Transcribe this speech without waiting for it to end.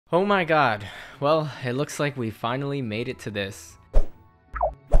Oh my god, well, it looks like we finally made it to this.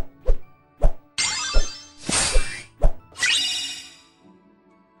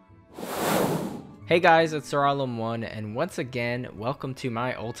 Hey guys, it's Orichalcum1, and once again, welcome to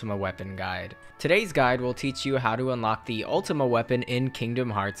my Ultima Weapon guide. Today's guide will teach you how to unlock the Ultima Weapon in Kingdom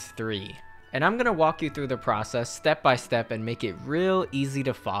Hearts 3. And I'm gonna walk you through the process step by step and make it real easy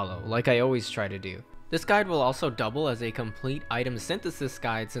to follow, like I always try to do. This guide will also double as a complete item synthesis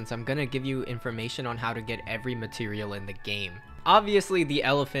guide since I'm gonna give you information on how to get every material in the game. Obviously, the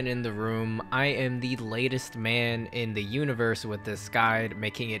elephant in the room, I am the latest man in the universe with this guide,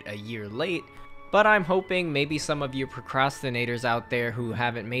 making it a year late, but I'm hoping maybe some of you procrastinators out there who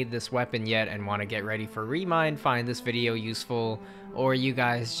haven't made this weapon yet and want to get ready for Remind find this video useful, or you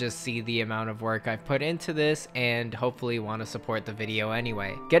guys just see the amount of work I've put into this and hopefully want to support the video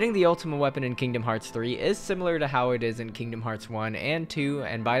anyway. Getting the Ultima Weapon in Kingdom Hearts 3 is similar to how it is in Kingdom Hearts 1 and 2,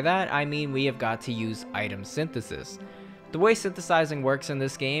 and by that I mean we have got to use item synthesis. The way synthesizing works in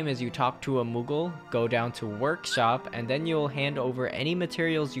this game is you talk to a Moogle, go down to Workshop, and then you'll hand over any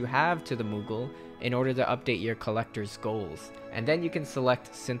materials you have to the Moogle in order to update your collector's goals, and then you can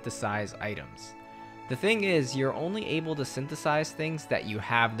select synthesize items. The thing is, you're only able to synthesize things that you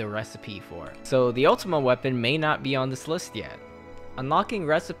have the recipe for, so the Ultima Weapon may not be on this list yet. Unlocking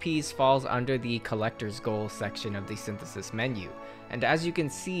recipes falls under the collector's goals section of the synthesis menu, and as you can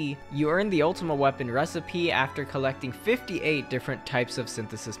see, you earn the Ultima Weapon recipe after collecting 58 different types of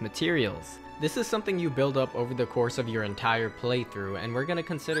synthesis materials. This is something you build up over the course of your entire playthrough, and we're going to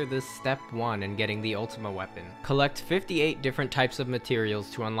consider this step 1 in getting the Ultima Weapon. Collect 58 different types of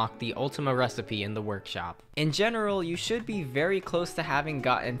materials to unlock the Ultima recipe in the workshop. In general, you should be very close to having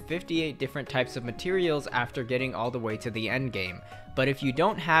gotten 58 different types of materials after getting all the way to the end game. But if you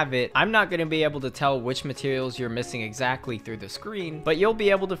don't have it, I'm not going to be able to tell which materials you're missing exactly through the screen, but you'll be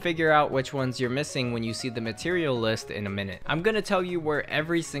able to figure out which ones you're missing when you see the material list in a minute. I'm going to tell you where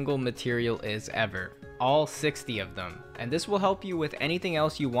every single material is ever. All 60 of them, and this will help you with anything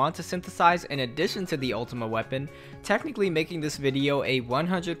else you want to synthesize in addition to the Ultima Weapon, technically making this video a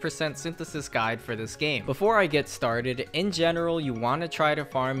 100% synthesis guide for this game. Before I get started, in general you want to try to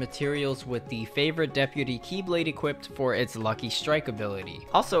farm materials with the favorite deputy keyblade equipped for its lucky strike ability.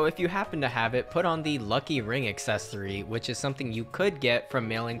 Also, if you happen to have it, put on the lucky ring accessory, which is something you could get from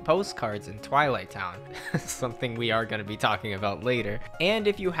mailing postcards in Twilight Town, something we are going to be talking about later. And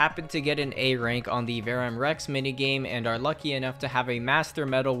if you happen to get an A rank on the Verum Rex minigame and are lucky enough to have a master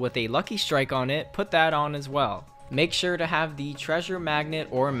medal with a lucky strike on it, put that on as well. Make sure to have the treasure magnet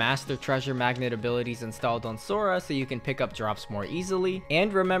or master treasure magnet abilities installed on Sora so you can pick up drops more easily,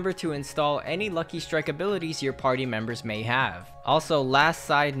 and remember to install any lucky strike abilities your party members may have. Also, last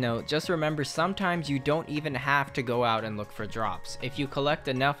side note, just remember sometimes you don't even have to go out and look for drops. If you collect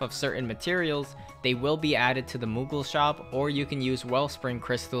enough of certain materials, they will be added to the Moogle shop, or you can use Wellspring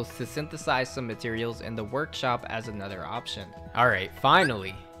crystals to synthesize some materials in the workshop as another option. Alright,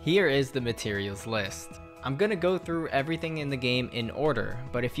 finally, here is the materials list. I'm gonna go through everything in the game in order,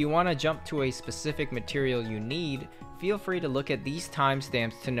 but if you want to jump to a specific material you need, feel free to look at these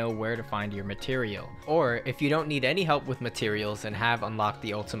timestamps to know where to find your material. Or, if you don't need any help with materials and have unlocked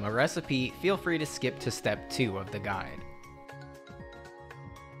the Ultima recipe, feel free to skip to step 2 of the guide.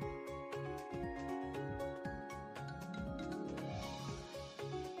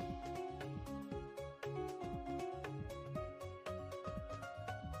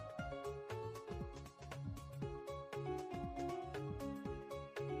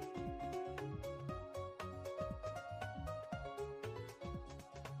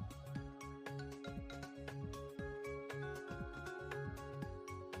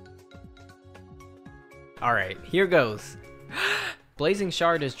 Alright, here goes. Blazing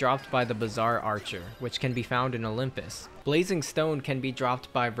Shard is dropped by the Bizarre Archer, which can be found in Olympus. Blazing Stone can be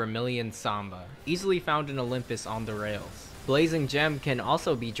dropped by Vermilion Samba, easily found in Olympus on the rails. Blazing Gem can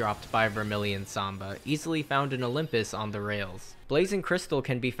also be dropped by Vermilion Samba, easily found in Olympus on the rails. Blazing Crystal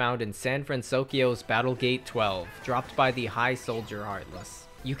can be found in San Francisco's Battlegate 12, dropped by the High Soldier Heartless.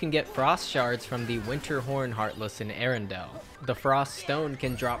 You can get Frost Shards from the Winterhorn Heartless in Arendelle. The Frost Stone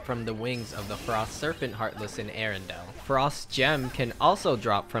can drop from the wings of the Frost Serpent Heartless in Arendelle. Frost Gem can also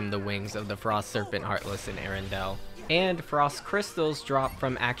drop from the wings of the Frost Serpent Heartless in Arendelle. And Frost Crystals drop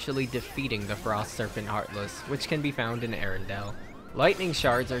from actually defeating the Frost Serpent Heartless, which can be found in Arendelle. Lightning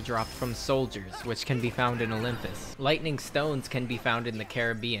Shards are dropped from Soldiers, which can be found in Olympus. Lightning Stones can be found in the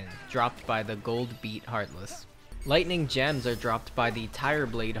Caribbean, dropped by the Gold Beat Heartless. Lightning Gems are dropped by the Tire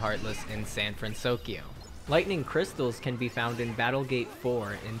Blade Heartless in San Francisco. Lightning Crystals can be found in Battlegate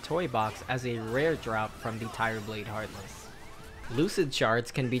 4 in Toy Box as a rare drop from the Tire Blade Heartless. Lucid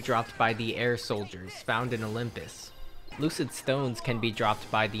Shards can be dropped by the Air Soldiers, found in Olympus. Lucid Stones can be dropped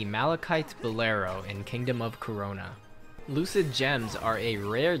by the Malachite Bolero in Kingdom of Corona. Lucid Gems are a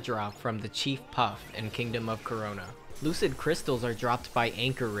rare drop from the Chief Puff in Kingdom of Corona. Lucid Crystals are dropped by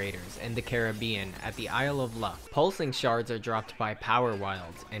Anchor Raiders in the Caribbean at the Isle of Luck. Pulsing Shards are dropped by Power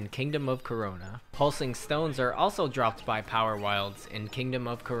Wilds in Kingdom of Corona. Pulsing Stones are also dropped by Power Wilds in Kingdom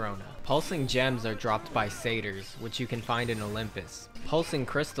of Corona. Pulsing Gems are dropped by Satyrs, which you can find in Olympus. Pulsing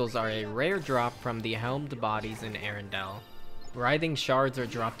Crystals are a rare drop from the Helmed Bodies in Arendelle. Writhing Shards are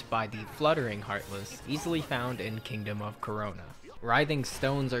dropped by the Fluttering Heartless, easily found in Kingdom of Corona. Writhing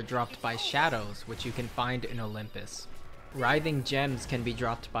Stones are dropped by Shadows, which you can find in Olympus. Writhing Gems can be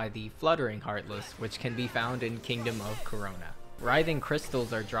dropped by the Fluttering Heartless, which can be found in Kingdom of Corona. Writhing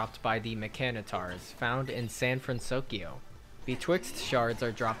Crystals are dropped by the Mechanitars, found in San Francisco. Betwixt Shards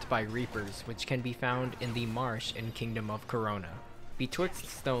are dropped by Reapers, which can be found in the Marsh in Kingdom of Corona. Betwixt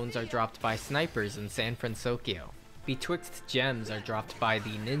Stones are dropped by Snipers in San Francisco. Betwixt Gems are dropped by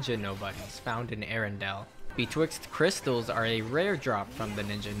the Ninja Nobodies, found in Arendelle. Betwixt Crystals are a rare drop from the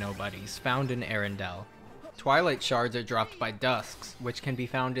Ninja Nobodies, found in Arendelle. Twilight Shards are dropped by Dusks, which can be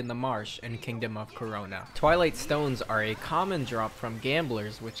found in the Marsh in Kingdom of Corona. Twilight Stones are a common drop from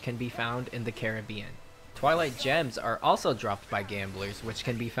Gamblers, which can be found in the Caribbean. Twilight Gems are also dropped by Gamblers, which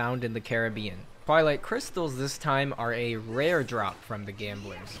can be found in the Caribbean. Twilight Crystals this time are a rare drop from the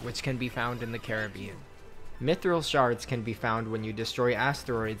Gamblers, which can be found in the Caribbean. Mithril Shards can be found when you destroy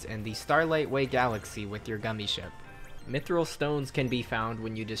asteroids in the Starlight Way Galaxy with your Gummy Ship. Mithril Stones can be found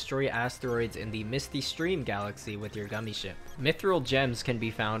when you destroy asteroids in the Misty Stream Galaxy with your Gummy Ship. Mithril Gems can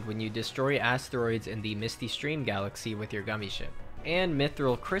be found when you destroy asteroids in the Misty Stream Galaxy with your Gummy Ship. And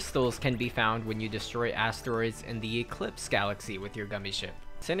Mithril Crystals can be found when you destroy asteroids in the Eclipse Galaxy with your Gummy Ship.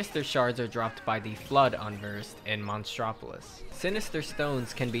 Sinister Shards are dropped by the Flood Unversed in Monstropolis. Sinister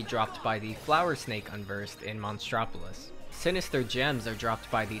Stones can be dropped by the Flower Snake Unversed in Monstropolis. Sinister Gems are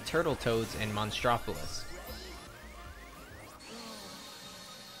dropped by the Turtle Toads in Monstropolis.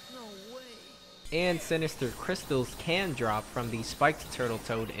 And Sinister Crystals can drop from the Spiked Turtle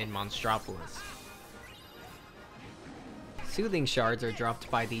Toad in Monstropolis. Soothing Shards are dropped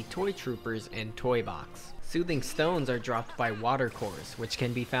by the Toy Troopers in Toy Box. Soothing Stones are dropped by Water Cores, which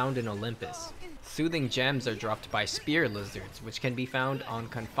can be found in Olympus. Soothing Gems are dropped by Spear Lizards, which can be found on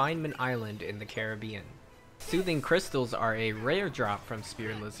Confinement Island in the Caribbean. Soothing Crystals are a rare drop from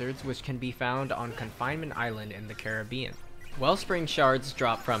Spear Lizards, which can be found on Confinement Island in the Caribbean. Wellspring Shards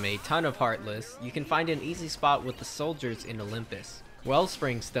drop from a ton of Heartless. You can find an easy spot with the soldiers in Olympus.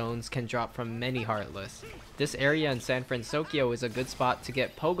 Wellspring Stones can drop from many Heartless. This area in San Francisco is a good spot to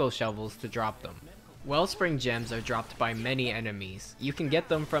get Pogo Shovels to drop them. Wellspring Gems are dropped by many enemies. You can get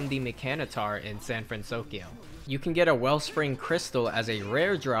them from the Mechanitar in San Francisco. You can get a Wellspring Crystal as a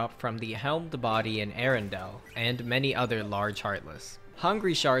rare drop from the Helmed Body in Arendelle, and many other large Heartless.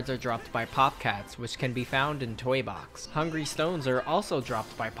 Hungry Shards are dropped by Popcats, which can be found in Toy Box. Hungry Stones are also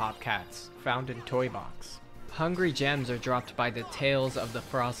dropped by Popcats, found in Toy Box. Hungry Gems are dropped by the Tails of the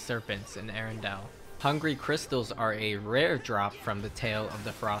Frost Serpents in Arendelle. Hungry Crystals are a rare drop from the Tail of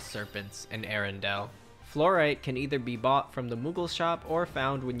the Frost Serpents in Arendelle. Fluorite can either be bought from the Moogle shop or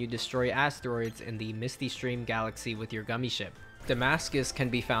found when you destroy asteroids in the Misty Stream Galaxy with your Gummy Ship. Damascus can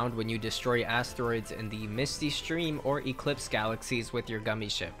be found when you destroy asteroids in the Misty Stream or Eclipse Galaxies with your Gummy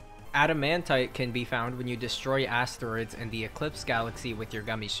Ship. Adamantite can be found when you destroy asteroids in the Eclipse Galaxy with your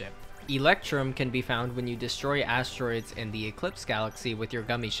Gummy Ship. Electrum can be found when you destroy asteroids in the Eclipse Galaxy with your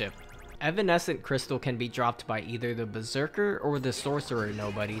Gummy Ship. Evanescent Crystal can be dropped by either the Berserker or the Sorcerer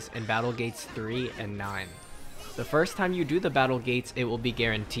Nobodies in Battle Gates 3 and 9. The first time you do the Battle Gates, it will be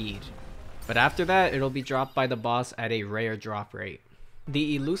guaranteed. But after that, it'll be dropped by the boss at a rare drop rate.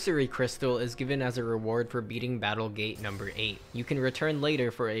 The Illusory Crystal is given as a reward for beating Battle Gate number 8. You can return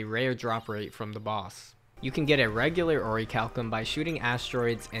later for a rare drop rate from the boss. You can get a regular Orichalcum by shooting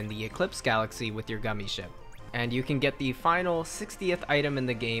asteroids in the Eclipse Galaxy with your Gummy Ship. And you can get the final 60th item in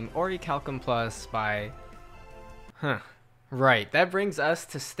the game, Orichalcum Plus, by... Right, that brings us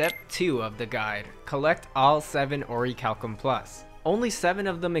to step 2 of the guide. Collect all 7 Orichalcum Plus. Only 7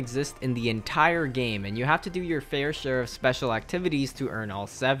 of them exist in the entire game, and you have to do your fair share of special activities to earn all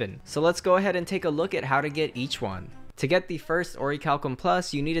 7. So let's go ahead and take a look at how to get each one. To get the first Orichalcum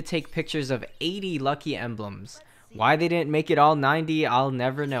Plus, you need to take pictures of 80 lucky emblems. Why they didn't make it all 90, I'll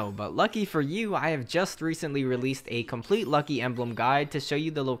never know, but lucky for you, I have just recently released a complete lucky emblem guide to show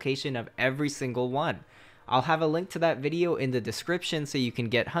you the location of every single one. I'll have a link to that video in the description so you can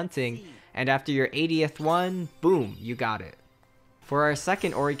get hunting, and after your 80th one, boom, you got it. For our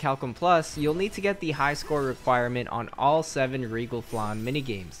second Orichalcum Plus, you'll need to get the high score requirement on all 7 Regal Flan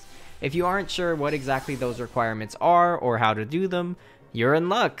minigames. If you aren't sure what exactly those requirements are or how to do them, you're in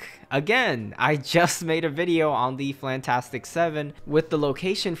luck. Again, I just made a video on the Flantastic 7 with the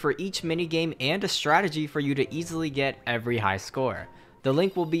location for each minigame and a strategy for you to easily get every high score. The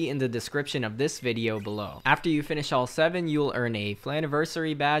link will be in the description of this video below. After you finish all 7, you'll earn a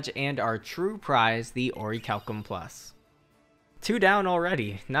Flaniversary badge and our true prize, the Orichalcum Plus. 2 down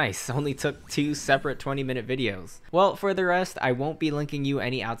already. Nice. Only took 2 separate 20-minute videos. Well, for the rest, I won't be linking you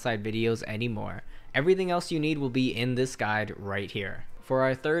any outside videos anymore. Everything else you need will be in this guide right here. For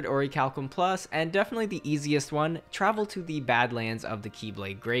our third Orichalcum Plus, and definitely the easiest one, travel to the Badlands of the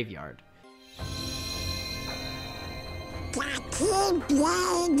Keyblade Graveyard.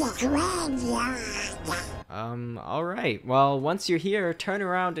 Alright, well, once you're here, turn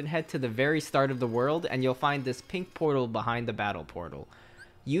around and head to the very start of the world and you'll find this pink portal behind the battle portal.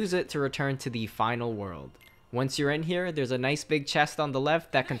 Use it to return to the final world. Once you're in here, there's a nice big chest on the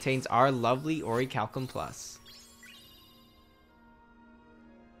left that contains our lovely Orichalcum Plus.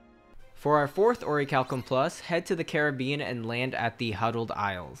 For our fourth Orichalcum Plus, head to the Caribbean and land at the Huddled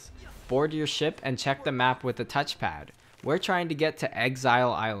Isles. Board your ship and check the map with the touchpad. We're trying to get to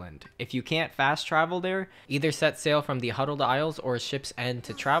Exile Island. If you can't fast travel there, either set sail from the Huddled Isles or Ship's End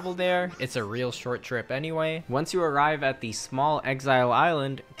to travel there. It's a real short trip anyway. Once you arrive at the small Exile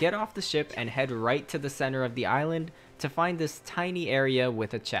Island, get off the ship and head right to the center of the island to find this tiny area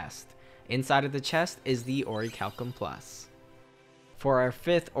with a chest. Inside of the chest is the Orichalcum Plus. For our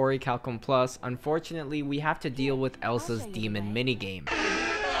fifth Orichalcum Plus, unfortunately we have to deal with Elsa's Demon minigame.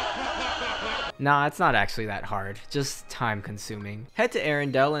 Nah, it's not actually that hard, just time consuming. Head to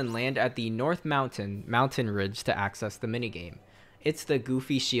Arendelle and land at the North Mountain Ridge to access the minigame. It's the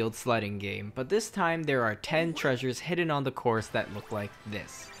Goofy Shield sledding game, but this time there are 10 treasures hidden on the course that look like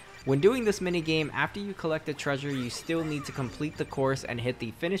this. When doing this minigame, after you collect a treasure, you still need to complete the course and hit the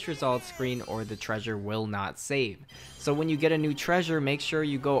finish results screen or the treasure will not save. So when you get a new treasure, make sure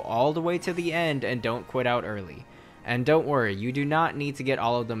you go all the way to the end and don't quit out early. And don't worry, you do not need to get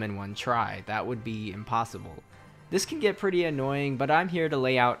all of them in one try, that would be impossible. This can get pretty annoying, but I'm here to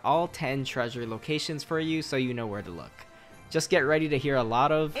lay out all 10 treasure locations for you so you know where to look. Just get ready to hear a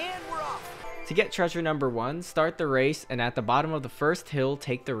lot of... And we're off! To get treasure number 1, start the race and at the bottom of the first hill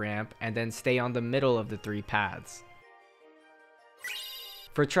take the ramp and then stay on the middle of the 3 paths.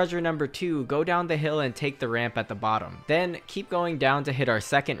 For treasure number 2, go down the hill and take the ramp at the bottom. Then keep going down to hit our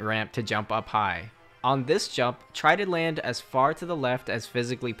second ramp to jump up high. On this jump, try to land as far to the left as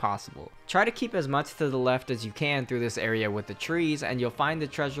physically possible. Try to keep as much to the left as you can through this area with the trees and you'll find the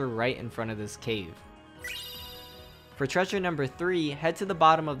treasure right in front of this cave. For treasure number 3, head to the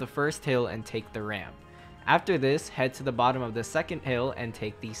bottom of the first hill and take the ramp. After this, head to the bottom of the second hill and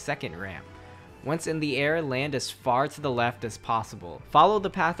take the second ramp. Once in the air, land as far to the left as possible. Follow the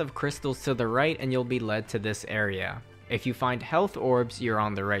path of crystals to the right and you'll be led to this area. If you find health orbs, you're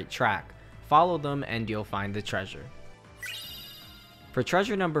on the right track. Follow them and you'll find the treasure. For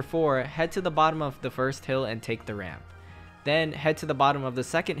treasure number 4, head to the bottom of the first hill and take the ramp. Then head to the bottom of the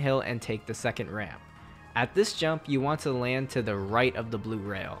second hill and take the second ramp. At this jump, you want to land to the right of the blue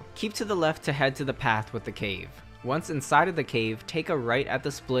rail. Keep to the left to head to the path with the cave. Once inside of the cave, take a right at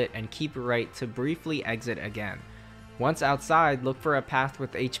the split and keep right to briefly exit again. Once outside, look for a path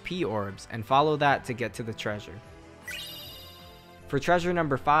with HP orbs and follow that to get to the treasure. For treasure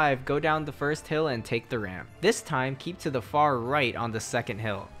number 5, go down the first hill and take the ramp. This time, keep to the far right on the second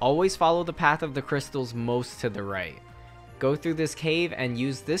hill. Always follow the path of the crystals most to the right. Go through this cave and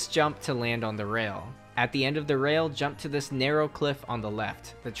use this jump to land on the rail. At the end of the rail, jump to this narrow cliff on the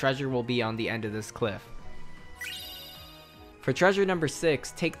left. The treasure will be on the end of this cliff. For treasure number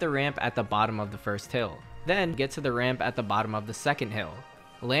 6, take the ramp at the bottom of the first hill. Then, get to the ramp at the bottom of the second hill.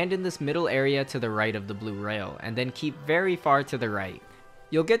 Land in this middle area to the right of the blue rail, and then keep very far to the right.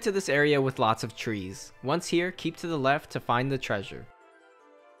 You'll get to this area with lots of trees. Once here, keep to the left to find the treasure.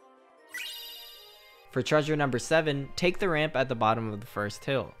 For treasure number 7, take the ramp at the bottom of the first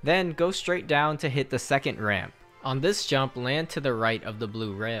hill. Then go straight down to hit the second ramp. On this jump, land to the right of the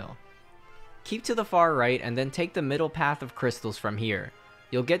blue rail. Keep to the far right and then take the middle path of crystals from here.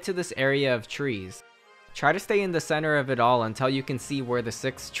 You'll get to this area of trees. Try to stay in the center of it all until you can see where the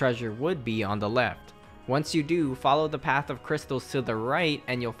 6th treasure would be on the left. Once you do, follow the path of crystals to the right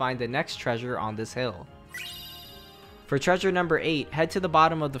and you'll find the next treasure on this hill. For treasure number 8, head to the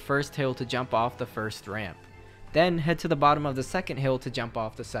bottom of the first hill to jump off the first ramp. Then head to the bottom of the second hill to jump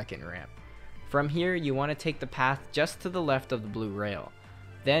off the second ramp. From here, you want to take the path just to the left of the blue rail.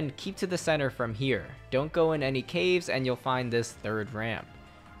 Then keep to the center from here. Don't go in any caves and you'll find this third ramp.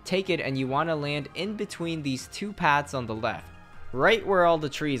 Take it and you want to land in between these two paths on the left, right where all the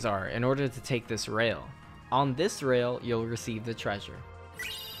trees are, in order to take this rail. On this rail, you'll receive the treasure.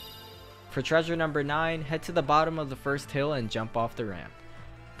 For treasure number 9, head to the bottom of the first hill and jump off the ramp.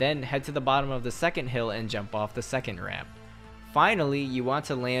 Then head to the bottom of the second hill and jump off the second ramp. Finally, you want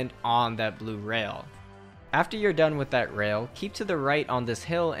to land on that blue rail. After you're done with that rail, keep to the right on this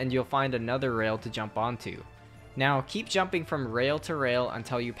hill and you'll find another rail to jump onto. Now keep jumping from rail to rail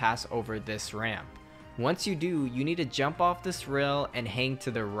until you pass over this ramp. Once you do, you need to jump off this rail and hang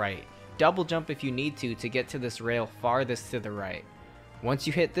to the right. Double jump if you need to get to this rail farthest to the right. Once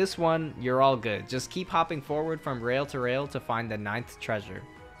you hit this one, you're all good. Just keep hopping forward from rail to rail to find the 9th treasure.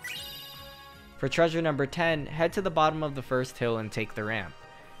 For treasure number 10, head to the bottom of the first hill and take the ramp.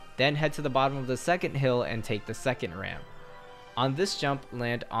 Then head to the bottom of the second hill and take the second ramp. On this jump,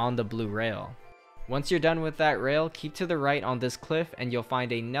 land on the blue rail. Once you're done with that rail, keep to the right on this cliff and you'll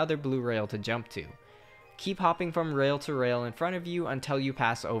find another blue rail to jump to. Keep hopping from rail to rail in front of you until you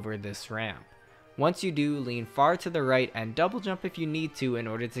pass over this ramp. Once you do, lean far to the right and double jump if you need to in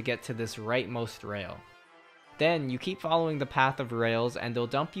order to get to this rightmost rail. Then you keep following the path of rails and they'll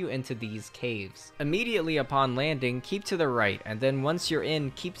dump you into these caves. Immediately upon landing, keep to the right, and then once you're in,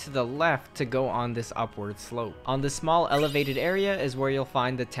 keep to the left to go on this upward slope. On this small elevated area is where you'll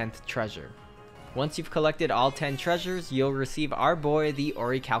find the 10th treasure. Once you've collected all 10 treasures, you'll receive our boy, the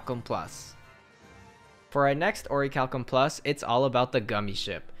Orichalcum Plus. For our next Orichalcum Plus, it's all about the gummy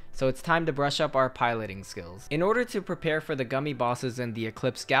ship. So it's time to brush up our piloting skills. In order to prepare for the gummy bosses in the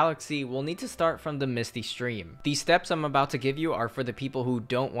Eclipse Galaxy, we'll need to start from the Misty Stream. These steps I'm about to give you are for the people who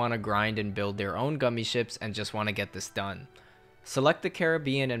don't want to grind and build their own gummy ships and just want to get this done. Select the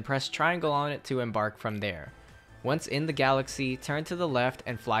Caribbean and press triangle on it to embark from there. Once in the galaxy, turn to the left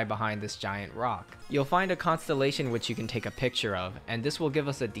and fly behind this giant rock. You'll find a constellation which you can take a picture of, and this will give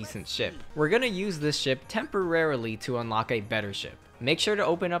us a decent ship. We're gonna use this ship temporarily to unlock a better ship. Make sure to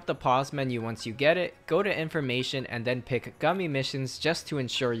open up the pause menu once you get it, go to information, and then pick gummy missions just to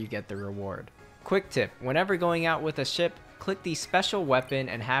ensure you get the reward. Quick tip, whenever going out with a ship, click the special weapon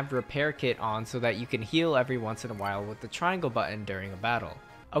and have repair kit on so that you can heal every once in a while with the triangle button during a battle.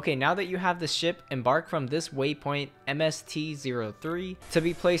 Okay, now that you have the ship, embark from this waypoint MST-03 to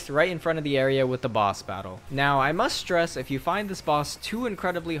be placed right in front of the area with the boss battle. Now, I must stress, if you find this boss too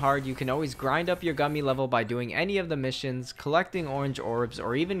incredibly hard, you can always grind up your gummy level by doing any of the missions, collecting orange orbs,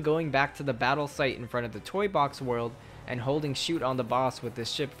 or even going back to the battle site in front of the toy box world and holding shoot on the boss with this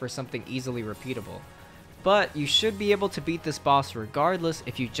ship for something easily repeatable. But you should be able to beat this boss regardless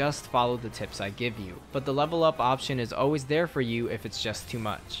if you just follow the tips I give you. But the level up option is always there for you if it's just too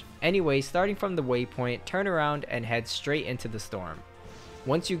much. Anyway, starting from the waypoint, turn around and head straight into the storm.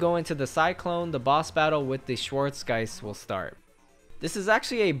 Once you go into the Cyclone, the boss battle with the Schwarzgeist will start. This is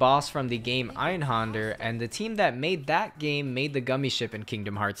actually a boss from the game Einhander, and the team that made that game made the gummy ship in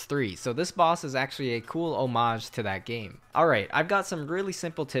Kingdom Hearts 3, so this boss is actually a cool homage to that game. Alright, I've got some really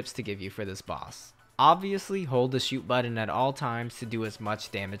simple tips to give you for this boss. Obviously, hold the shoot button at all times to do as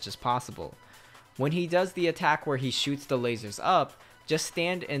much damage as possible. When he does the attack where he shoots the lasers up, just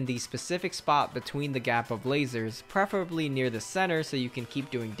stand in the specific spot between the gap of lasers, preferably near the center so you can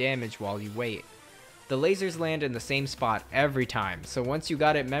keep doing damage while you wait. The lasers land in the same spot every time, so once you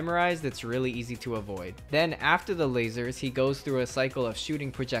got it memorized, it's really easy to avoid. Then after the lasers, he goes through a cycle of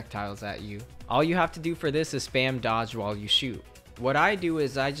shooting projectiles at you. All you have to do for this is spam dodge while you shoot. What I do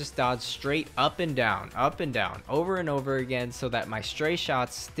is I just dodge straight up and down, over and over again so that my stray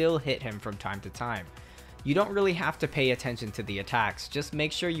shots still hit him from time to time. You don't really have to pay attention to the attacks, just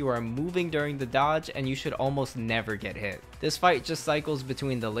make sure you are moving during the dodge and you should almost never get hit. This fight just cycles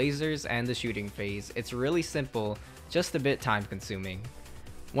between the lasers and the shooting phase. It's really simple, just a bit time consuming.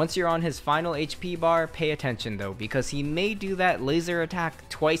 Once you're on his final HP bar, pay attention though, because he may do that laser attack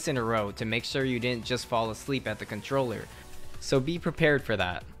twice in a row to make sure you didn't just fall asleep at the controller. So be prepared for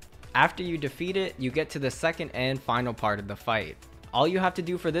that. After you defeat it, you get to the second and final part of the fight. All you have to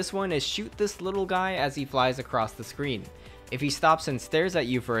do for this one is shoot this little guy as he flies across the screen. If he stops and stares at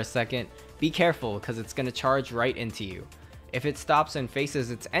you for a second, be careful because it's going to charge right into you. If it stops and faces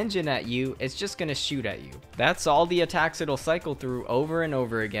its engine at you, it's just going to shoot at you. That's all the attacks it'll cycle through over and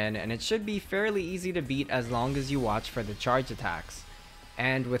over again, and it should be fairly easy to beat as long as you watch for the charge attacks.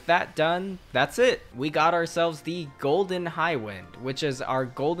 And with that done, that's it. We got ourselves the Golden Highwind, which is our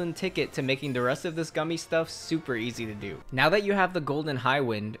golden ticket to making the rest of this gummy stuff super easy to do. Now that you have the Golden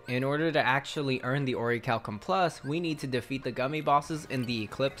Highwind, in order to actually earn the Orichalcum Plus, we need to defeat the gummy bosses in the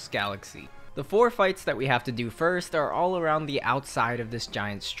Eclipse Galaxy. The 4 fights that we have to do first are all around the outside of this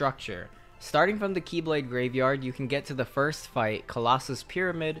giant structure. Starting from the Keyblade Graveyard, you can get to the first fight, Colossus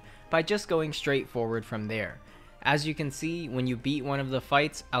Pyramid, by just going straight forward from there. As you can see, when you beat one of the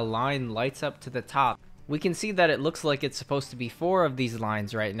fights, a line lights up to the top. We can see that it looks like it's supposed to be 4 of these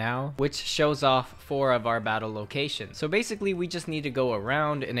lines right now, which shows off 4 of our battle locations. So basically we just need to go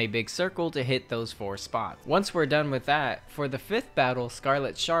around in a big circle to hit those 4 spots. Once we're done with that, for the 5th battle,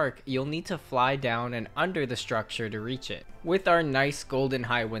 Scarlet Shark, you'll need to fly down and under the structure to reach it. With our nice golden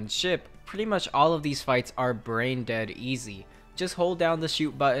high wind ship, pretty much all of these fights are brain dead easy. Just hold down the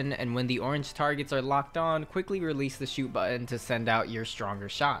shoot button, and when the orange targets are locked on, quickly release the shoot button to send out your stronger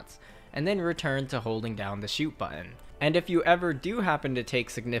shots, and then return to holding down the shoot button. And if you ever do happen to take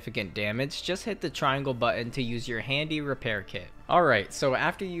significant damage, just hit the triangle button to use your handy repair kit. Alright, so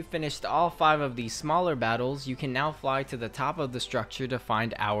after you've finished all 5 of these smaller battles, you can now fly to the top of the structure to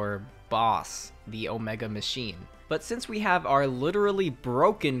find our boss, the Omega Machine. But since we have our literally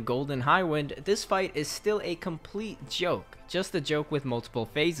broken Golden Highwind, this fight is still a complete joke. Just a joke with multiple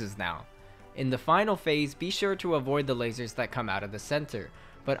phases now. In the final phase, be sure to avoid the lasers that come out of the center.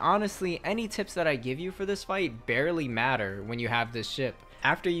 But honestly, any tips that I give you for this fight barely matter when you have this ship.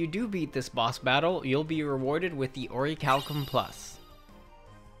 After you do beat this boss battle, you'll be rewarded with the Orichalcum Plus.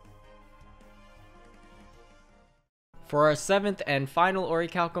 For our 7th and final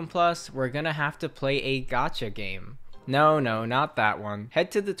Orichalcum Plus, we're gonna have to play a gacha game. No, not that one. Head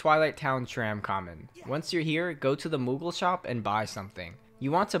to the Twilight Town Tram Common. Once you're here, go to the Moogle shop and buy something.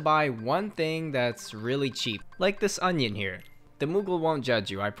 You want to buy one thing that's really cheap, like this onion here. The Moogle won't judge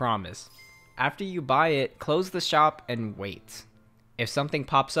you, I promise. After you buy it, close the shop and wait. If something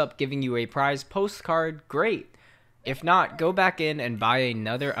pops up giving you a prize postcard, great. If not, go back in and buy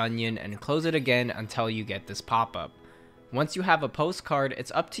another onion and close it again until you get this pop-up. Once you have a postcard,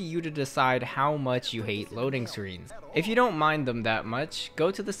 it's up to you to decide how much you hate loading screens. If you don't mind them that much,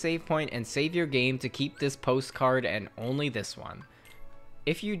 go to the save point and save your game to keep this postcard and only this one.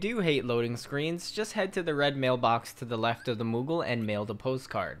 If you do hate loading screens, just head to the red mailbox to the left of the Moogle and mail the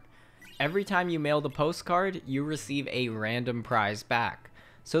postcard. Every time you mail the postcard, you receive a random prize back.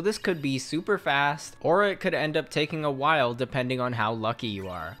 So this could be super fast, or it could end up taking a while depending on how lucky you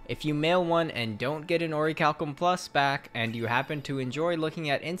are. If you mail one and don't get an Orichalcum Plus back, and you happen to enjoy looking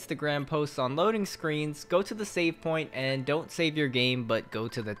at Instagram posts on loading screens, go to the save point and don't save your game, but go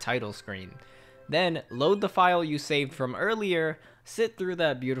to the title screen. Then, load the file you saved from earlier, sit through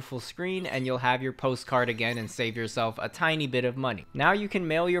that beautiful screen, and you'll have your postcard again and save yourself a tiny bit of money. Now you can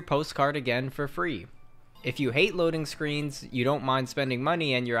mail your postcard again for free. If you hate loading screens, you don't mind spending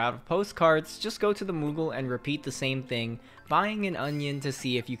money, and you're out of postcards, just go to the Moogle and repeat the same thing, buying an onion to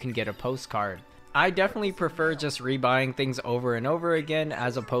see if you can get a postcard. I definitely prefer just rebuying things over and over again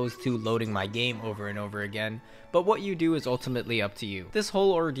as opposed to loading my game over and over again, but what you do is ultimately up to you. This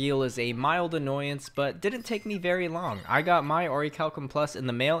whole ordeal is a mild annoyance, but didn't take me very long. I got my Orichalcum Plus in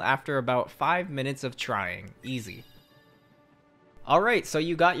the mail after about 5 minutes of trying. Easy. Alright, so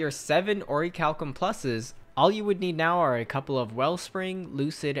you got your 7 Orichalcum Pluses. All you would need now are a couple of Wellspring,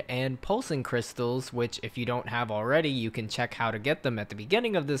 Lucid, and Pulsing Crystals, which if you don't have already, you can check how to get them at the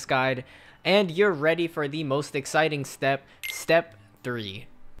beginning of this guide, and you're ready for the most exciting step, Step 3.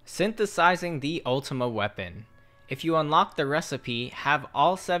 Synthesizing the Ultima Weapon. If you unlock the recipe, have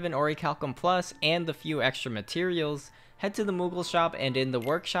all 7 Orichalcum Plus and the few extra materials, head to the Moogle shop, and in the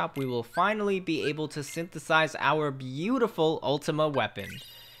workshop we will finally be able to synthesize our beautiful Ultima Weapon.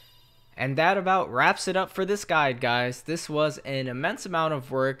 And that about wraps it up for this guide, guys. This was an immense amount of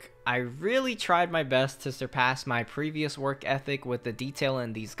work. I really tried my best to surpass my previous work ethic with the detail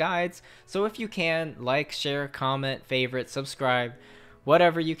in these guides, so if you can, like, share, comment, favorite, subscribe,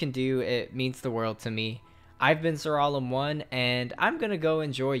 whatever you can do, it means the world to me. I've been SirAlum1, and I'm gonna go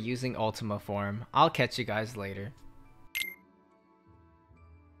enjoy using Ultima Form. I'll catch you guys later.